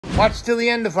Watch till the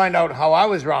end to find out how I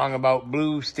was wrong about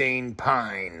blue stain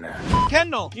pine.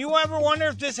 Kendall, you ever wonder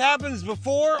if this happens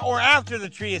before or after the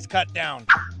tree is cut down?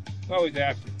 It's always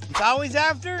after. It's always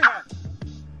after?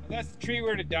 Unless the tree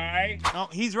were to die. No,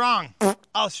 he's wrong.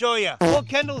 I'll show you. Well,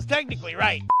 Kendall's technically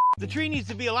right. The tree needs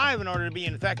to be alive in order to be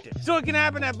infected. So it can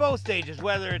happen at both stages,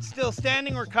 whether it's still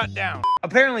standing or cut down.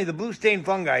 Apparently, the blue stain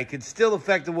fungi could still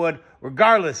affect the wood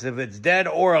regardless if it's dead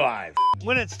or alive.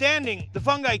 When it's standing, the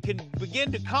fungi can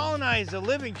begin to colonize a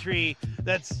living tree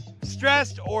that's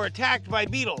stressed or attacked by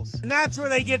beetles. And that's where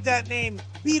they get that name,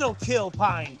 beetle kill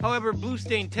pine. However, blue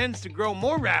stain tends to grow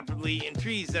more rapidly in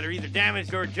trees that are either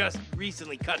damaged or just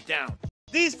recently cut down.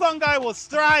 These fungi will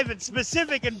thrive in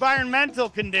specific environmental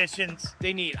conditions.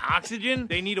 They need oxygen,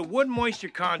 they need a wood moisture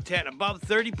content above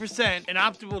 30%, and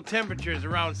optimal temperatures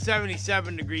around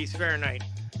 77 degrees Fahrenheit.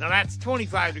 Now that's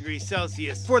 25 degrees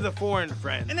Celsius for the foreign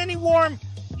friend. And any warm,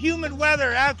 humid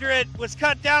weather after it was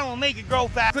cut down will make it grow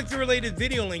fast. Click the related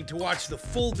video link to watch the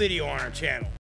full video on our channel.